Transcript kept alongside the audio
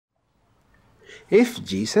If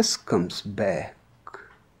Jesus comes back,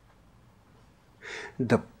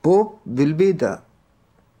 the Pope will be the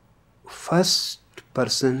first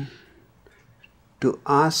person to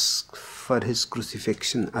ask for his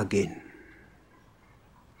crucifixion again,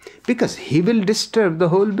 because he will disturb the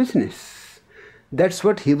whole business. That's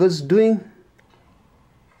what he was doing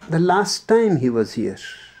the last time he was here.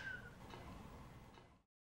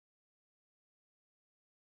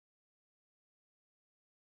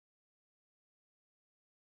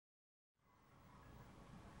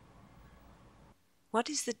 What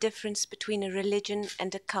is the difference between a religion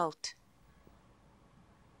and a cult?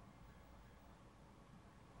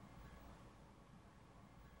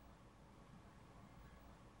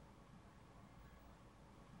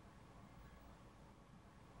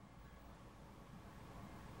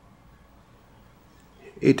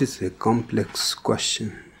 It is a complex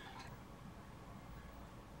question.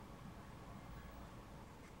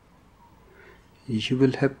 You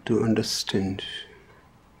will have to understand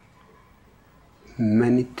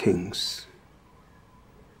many things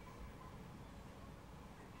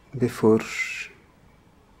before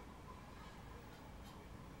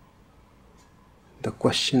the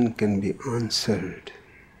question can be answered.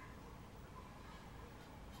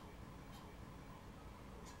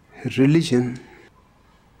 Religion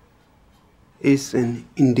is an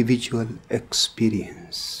individual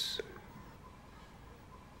experience.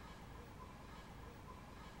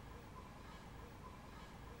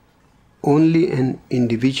 Only an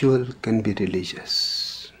individual can be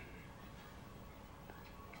religious.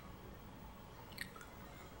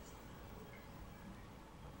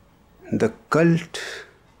 The cult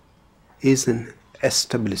is an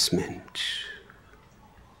establishment.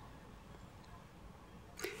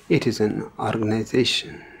 It is an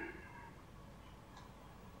organization.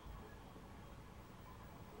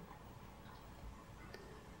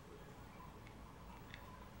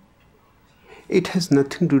 It has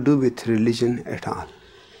nothing to do with religion at all.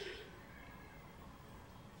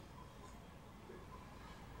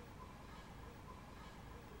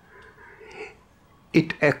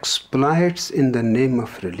 It exploits in the name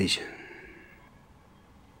of religion.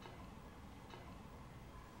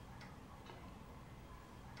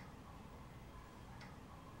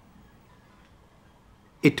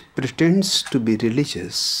 It pretends to be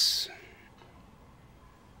religious.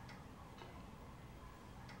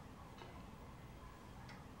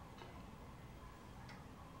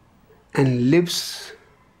 And lives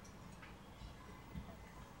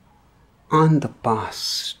on the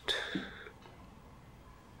past.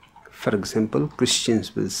 For example,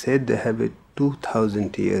 Christians will say they have a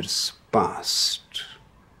 2000 years past.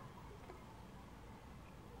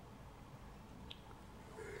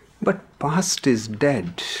 But past is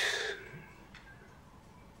dead.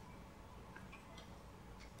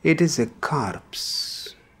 It is a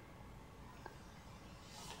corpse.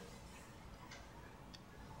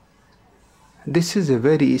 This is a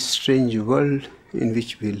very strange world in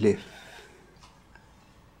which we live.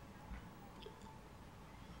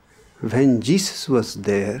 When Jesus was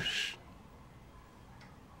there,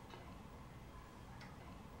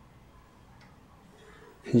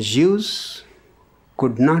 Jews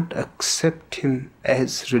could not accept him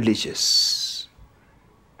as religious.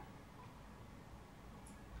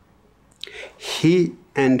 He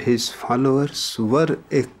and his followers were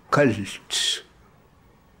a cult.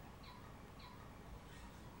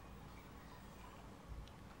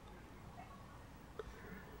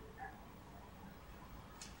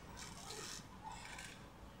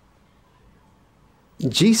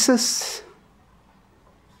 Jesus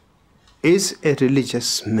is a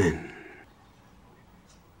religious man.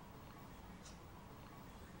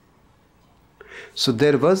 So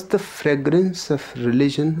there was the fragrance of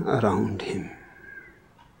religion around him.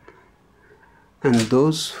 And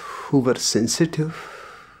those who were sensitive,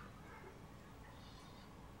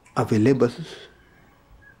 available,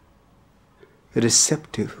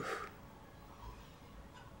 receptive,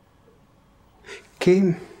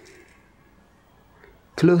 came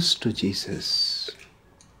close to Jesus.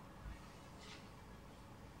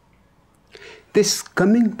 This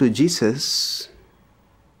coming to Jesus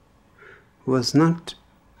was not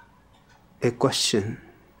a question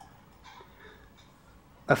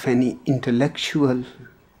of any intellectual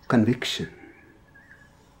conviction.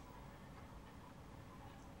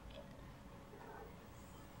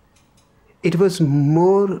 It was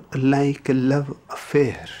more like a love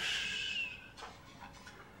affair.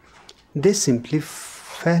 They simply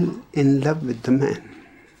fell in love with the man.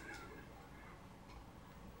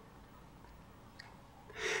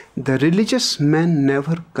 The religious man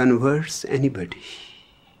never converts anybody.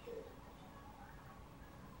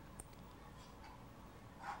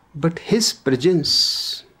 But his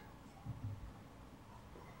presence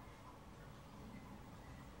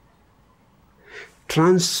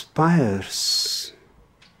transpires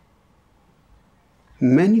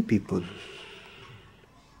many people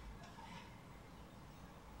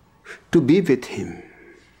to be with him.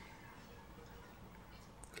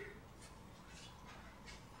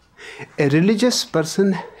 A religious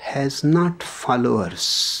person has not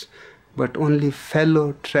followers, but only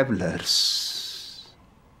fellow travelers.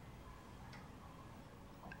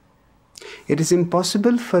 It is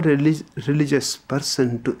impossible for a religious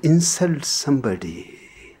person to insult somebody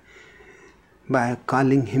by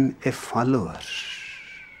calling him a follower.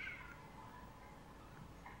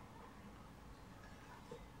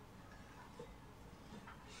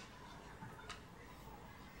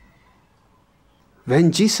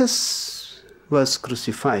 When Jesus was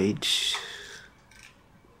crucified,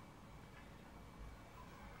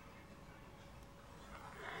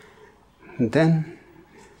 then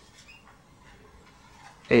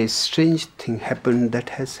a strange thing happened that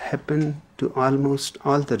has happened to almost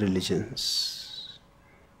all the religions.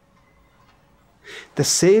 The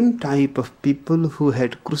same type of people who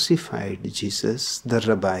had crucified Jesus, the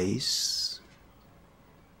rabbis,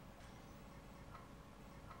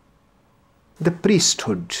 the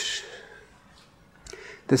priesthood,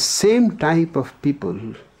 the same type of people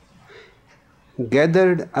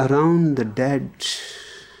gathered around the dead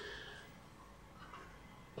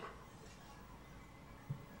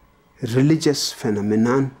religious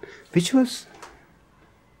phenomenon which was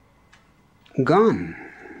gone,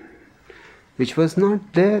 which was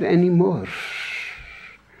not there anymore.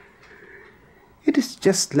 It is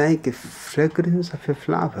just like a fragrance of a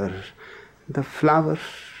flower. The flower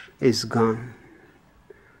is gone.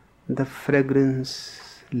 The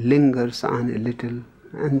fragrance lingers on a little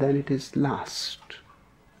and then it is lost.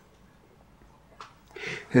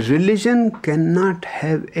 Religion cannot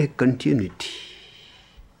have a continuity.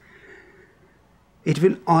 It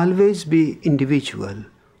will always be individual,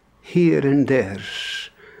 here and there.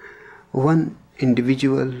 One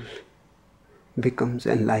individual becomes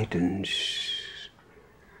enlightened,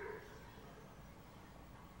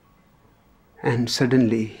 and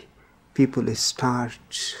suddenly people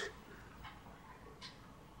start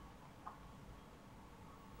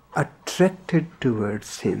attracted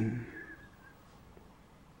towards him,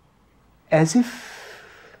 as if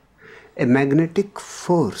a magnetic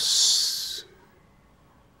force.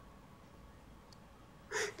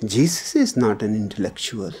 Jesus is not an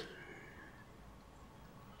intellectual.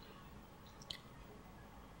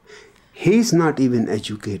 He is not even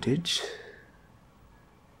educated.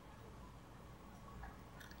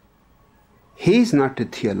 He is not a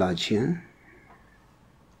theologian.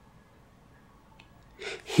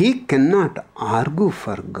 He cannot argue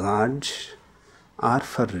for God or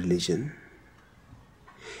for religion.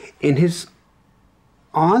 In his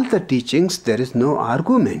all the teachings there is no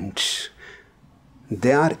argument.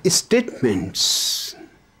 They are statements.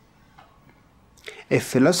 A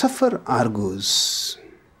philosopher argues.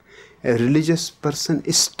 A religious person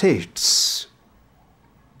states.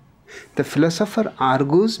 The philosopher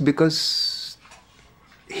argues because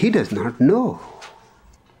he does not know.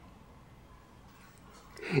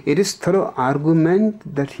 It is through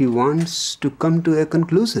argument that he wants to come to a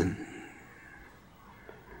conclusion.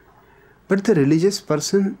 But the religious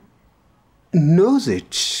person knows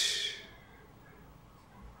it.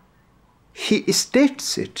 He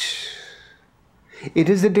states it. It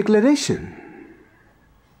is a declaration.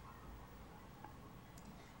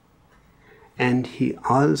 And he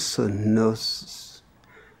also knows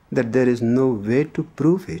that there is no way to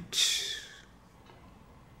prove it.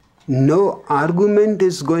 No argument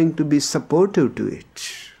is going to be supportive to it.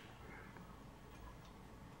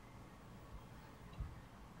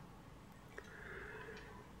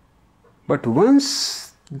 But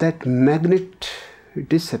once that magnet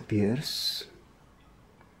disappears,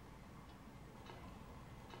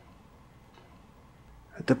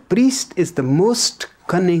 the priest is the most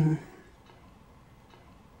cunning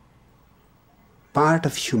part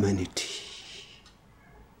of humanity.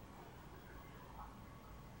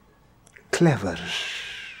 Clever.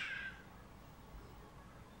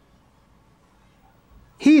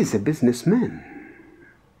 He is a businessman.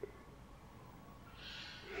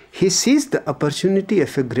 He sees the opportunity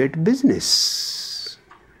of a great business.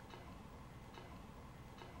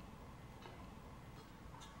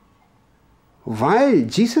 While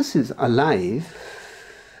Jesus is alive,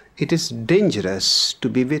 it is dangerous to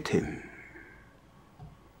be with him.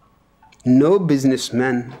 No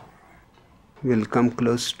businessman will come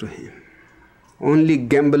close to him. Only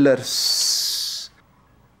gamblers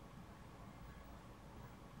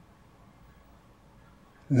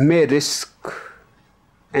may risk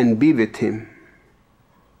and be with him.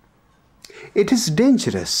 It is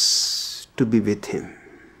dangerous to be with him.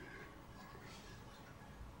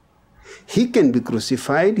 He can be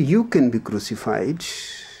crucified, you can be crucified.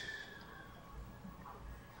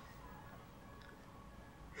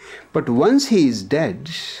 But once he is dead,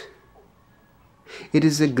 it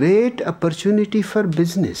is a great opportunity for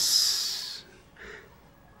business.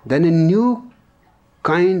 Then a new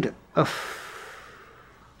kind of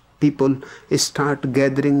people start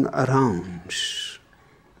gathering around.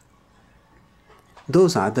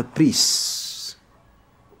 Those are the priests,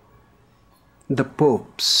 the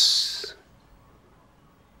popes,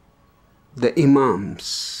 the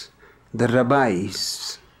imams, the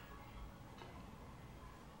rabbis,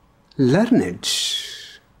 learned,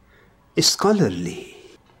 scholarly,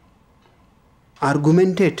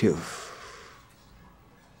 argumentative,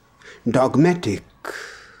 dogmatic.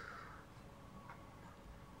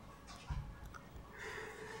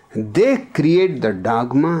 They create the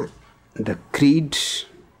dogma, the creed.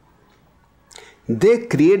 They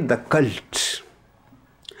create the cult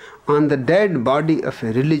on the dead body of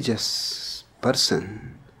a religious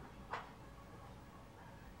person.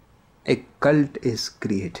 A cult is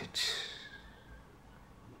created.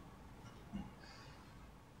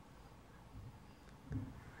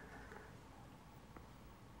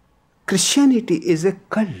 Christianity is a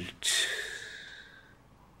cult.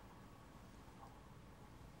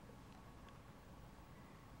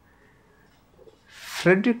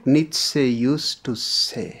 Friedrich Nietzsche used to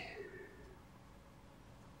say,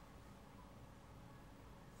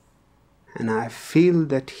 and I feel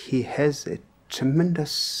that he has a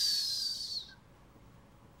tremendous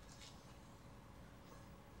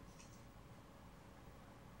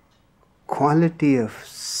quality of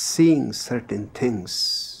seeing certain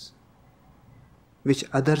things which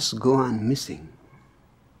others go on missing.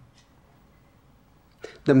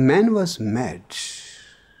 The man was mad,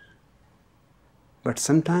 but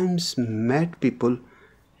sometimes mad people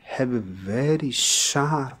have a very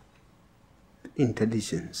sharp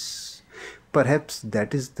intelligence. Perhaps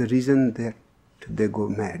that is the reason that they go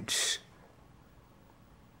mad.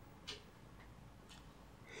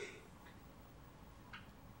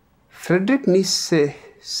 Friedrich Nietzsche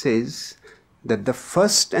says that the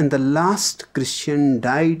first and the last Christian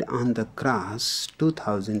died on the cross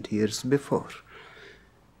 2000 years before.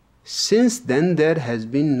 Since then, there has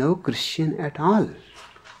been no Christian at all.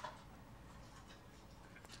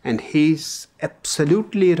 And he is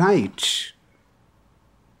absolutely right.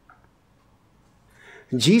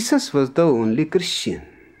 Jesus was the only Christian.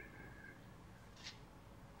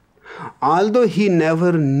 Although he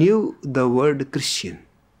never knew the word Christian,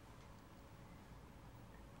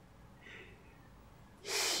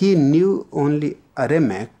 he knew only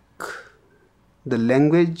Aramaic, the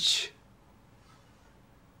language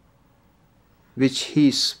which he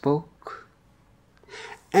spoke,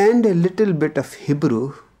 and a little bit of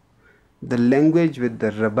Hebrew, the language which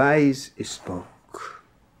the rabbis spoke.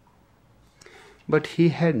 But he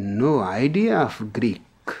had no idea of Greek.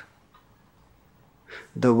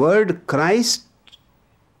 The word Christ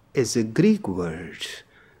is a Greek word,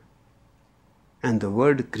 and the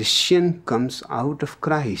word Christian comes out of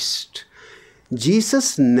Christ.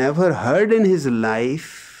 Jesus never heard in his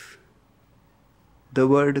life the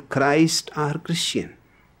word Christ or Christian.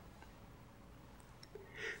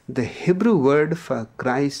 The Hebrew word for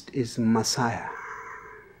Christ is Messiah.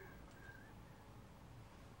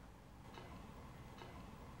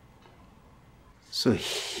 So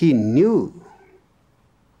he knew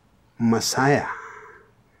Messiah.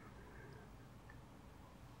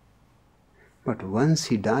 But once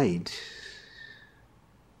he died,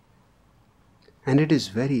 and it is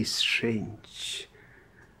very strange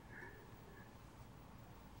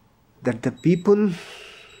that the people,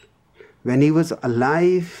 when he was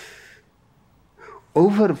alive,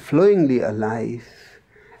 overflowingly alive,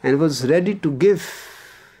 and was ready to give,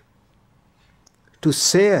 to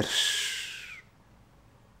share,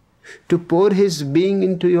 to pour his being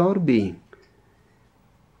into your being,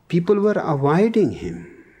 people were avoiding him.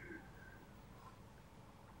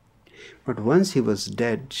 But once he was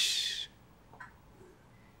dead,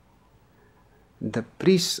 the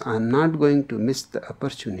priests are not going to miss the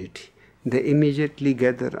opportunity. They immediately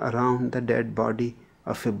gather around the dead body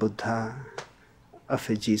of a Buddha, of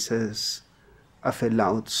a Jesus, of a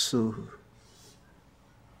Lao Tzu,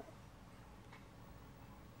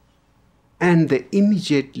 and they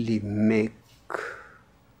immediately make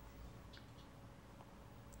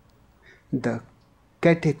the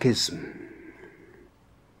catechism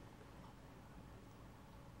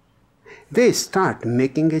They start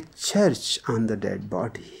making a church on the dead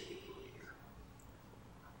body.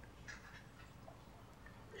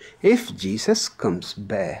 If Jesus comes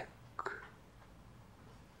back,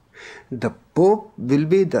 the Pope will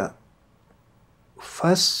be the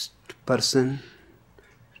first person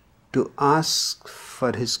to ask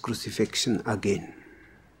for his crucifixion again,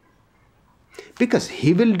 because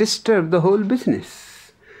he will disturb the whole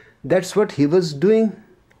business. That's what he was doing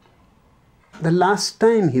the last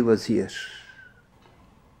time he was here.